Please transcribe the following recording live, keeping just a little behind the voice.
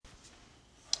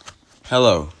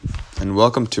Hello, and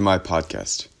welcome to my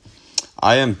podcast.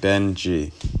 I am Ben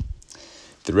G.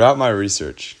 Throughout my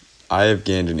research, I have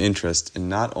gained an interest in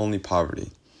not only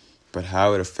poverty, but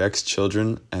how it affects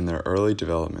children and their early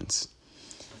developments.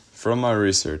 From my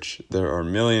research, there are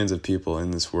millions of people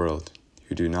in this world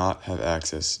who do not have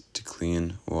access to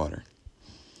clean water.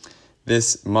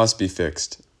 This must be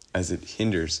fixed, as it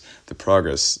hinders the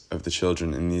progress of the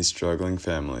children in these struggling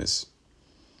families.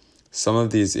 Some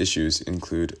of these issues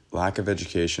include lack of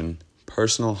education,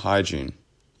 personal hygiene,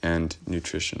 and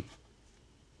nutrition.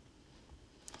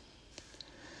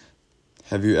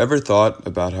 Have you ever thought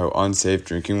about how unsafe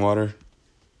drinking water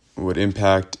would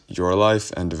impact your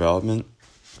life and development?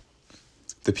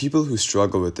 The people who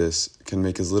struggle with this can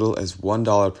make as little as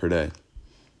 $1 per day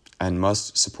and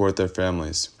must support their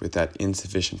families with that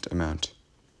insufficient amount.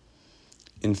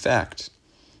 In fact,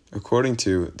 according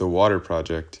to the Water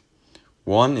Project,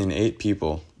 1 in 8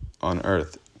 people on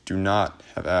Earth do not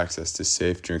have access to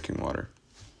safe drinking water.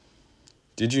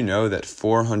 Did you know that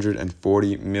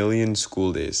 440 million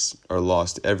school days are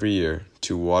lost every year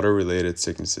to water-related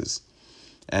sicknesses,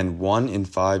 and 1 in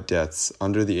 5 deaths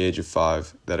under the age of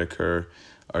 5 that occur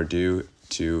are due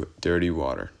to dirty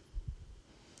water?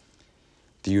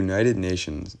 The United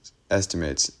Nations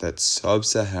estimates that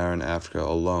sub-Saharan Africa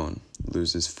alone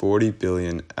loses 40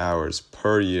 billion hours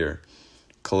per year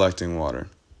collecting water.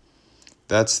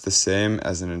 That's the same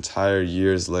as an entire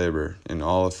year's labor in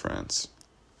all of France.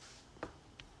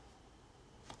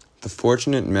 The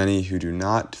fortunate many who do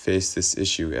not face this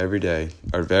issue every day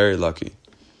are very lucky,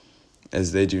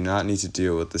 as they do not need to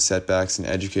deal with the setbacks in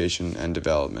education and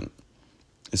development,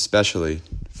 especially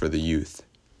for the youth.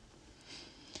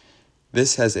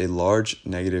 This has a large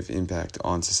negative impact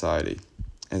on society,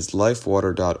 as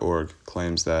lifewater.org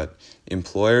claims that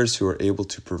employers who are able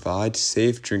to provide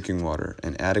safe drinking water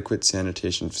and adequate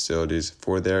sanitation facilities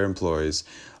for their employees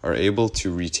are able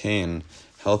to retain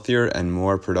healthier and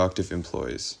more productive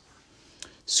employees.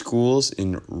 Schools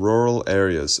in rural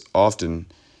areas often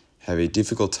have a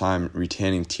difficult time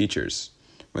retaining teachers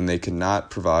when they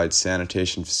cannot provide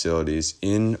sanitation facilities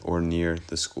in or near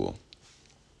the school.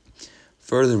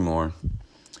 Furthermore,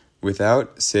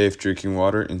 without safe drinking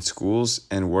water in schools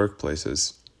and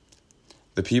workplaces,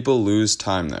 the people lose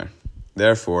time there,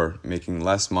 therefore making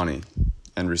less money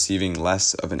and receiving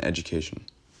less of an education.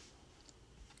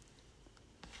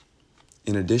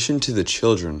 In addition to the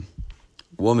children,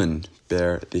 women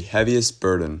bear the heaviest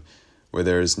burden where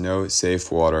there is no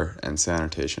safe water and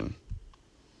sanitation.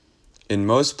 In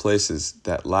most places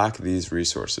that lack these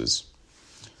resources,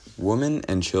 women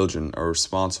and children are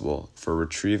responsible for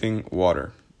retrieving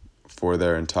water for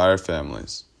their entire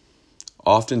families,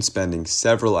 often spending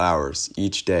several hours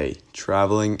each day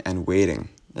traveling and waiting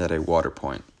at a water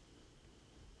point.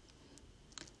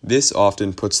 This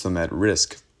often puts them at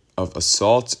risk of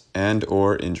assault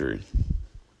and/or injury.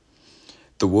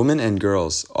 The women and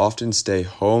girls often stay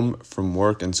home from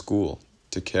work and school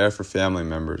to care for family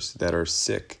members that are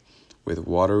sick with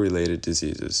water-related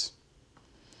diseases.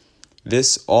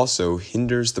 This also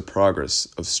hinders the progress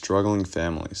of struggling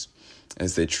families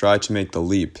as they try to make the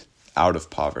leap out of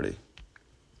poverty.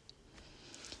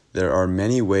 There are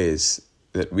many ways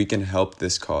that we can help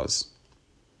this cause.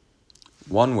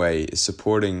 One way is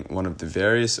supporting one of the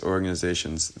various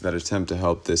organizations that attempt to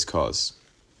help this cause.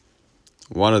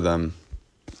 One of them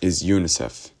is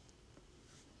UNICEF.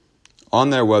 On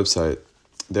their website,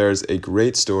 there is a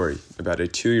great story about a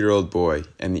 2-year-old boy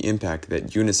and the impact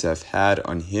that UNICEF had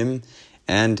on him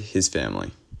and his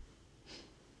family.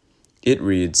 It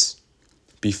reads,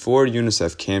 "Before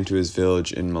UNICEF came to his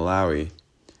village in Malawi,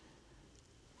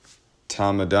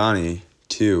 Tamadani,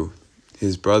 2,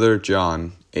 his brother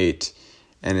John, 8,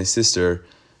 and his sister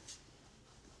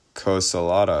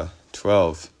Kosalata,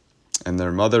 12, and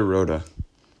their mother Rhoda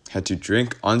had to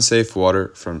drink unsafe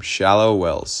water from shallow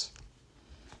wells.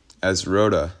 As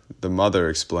Rhoda, the mother,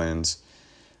 explains,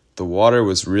 the water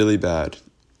was really bad.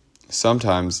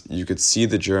 Sometimes you could see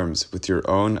the germs with your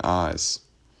own eyes.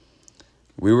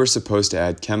 We were supposed to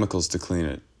add chemicals to clean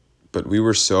it, but we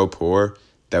were so poor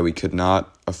that we could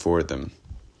not afford them.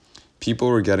 People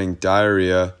were getting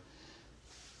diarrhea,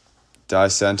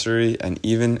 dysentery, and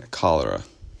even cholera.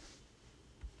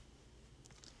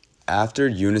 After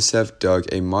UNICEF dug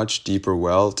a much deeper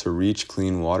well to reach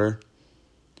clean water,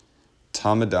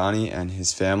 Tamadani and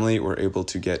his family were able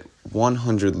to get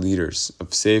 100 liters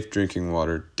of safe drinking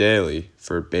water daily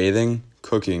for bathing,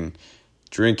 cooking,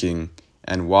 drinking,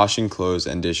 and washing clothes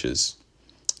and dishes.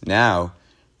 Now,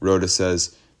 Rhoda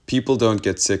says, people don't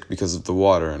get sick because of the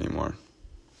water anymore."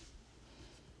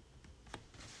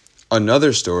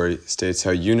 Another story states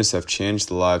how UNICEF changed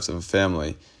the lives of a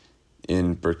family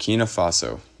in Burkina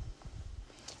Faso.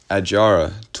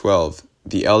 Adjara, 12,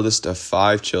 the eldest of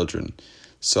 5 children,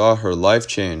 saw her life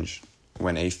change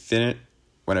when a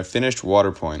finished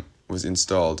water point was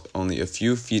installed only a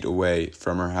few feet away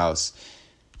from her house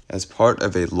as part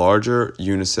of a larger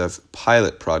UNICEF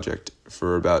pilot project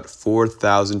for about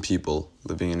 4,000 people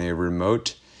living in a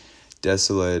remote,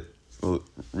 desolate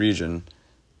region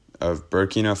of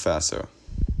Burkina Faso.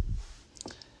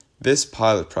 This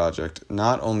pilot project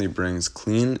not only brings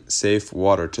clean, safe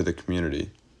water to the community,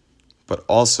 but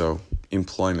also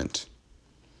employment.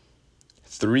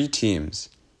 3 teams,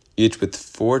 each with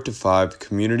 4 to 5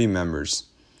 community members,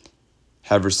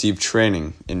 have received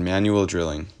training in manual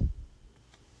drilling.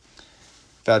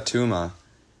 Fatuma,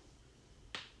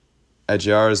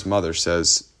 Adjara's mother,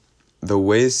 says, The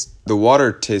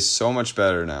water tastes so much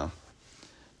better now.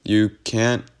 You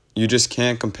just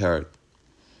can't compare it.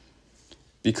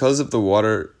 Because of the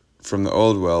water from the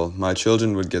old well, my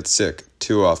children would get sick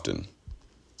too often.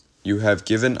 You have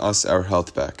given us our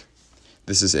health back.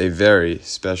 This is a very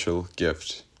special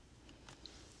gift.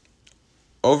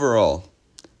 Overall,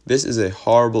 this is a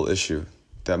horrible issue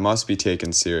that must be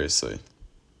taken seriously.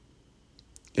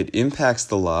 It impacts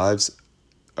the lives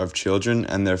of children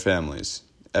and their families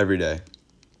every day.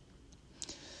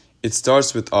 It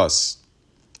starts with us,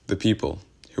 the people,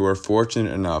 who are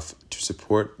fortunate enough to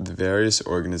support the various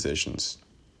organizations.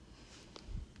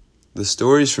 The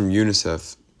stories from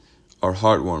UNICEF are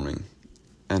heartwarming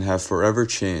and have forever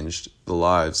changed the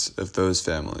lives of those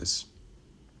families.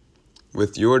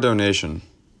 With your donation,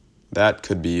 that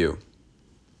could be you.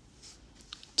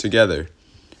 Together,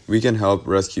 we can help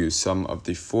rescue some of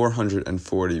the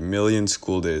 440 million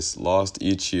school days lost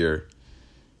each year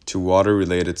to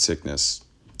water-related sickness.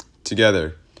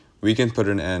 Together, we can put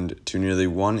an end to nearly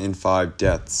 1 in 5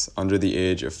 deaths under the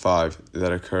age of 5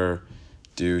 that occur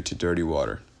due to dirty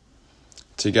water.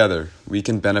 Together, we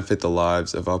can benefit the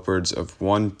lives of upwards of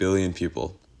 1 billion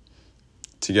people.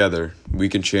 Together, we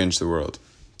can change the world.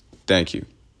 Thank you.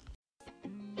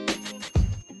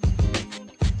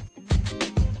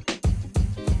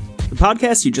 The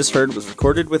podcast you just heard was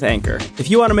recorded with Anchor.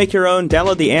 If you want to make your own,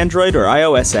 download the Android or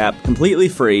iOS app completely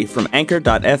free from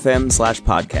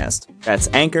anchor.fm/podcast. That's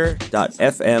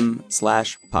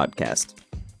anchor.fm/podcast.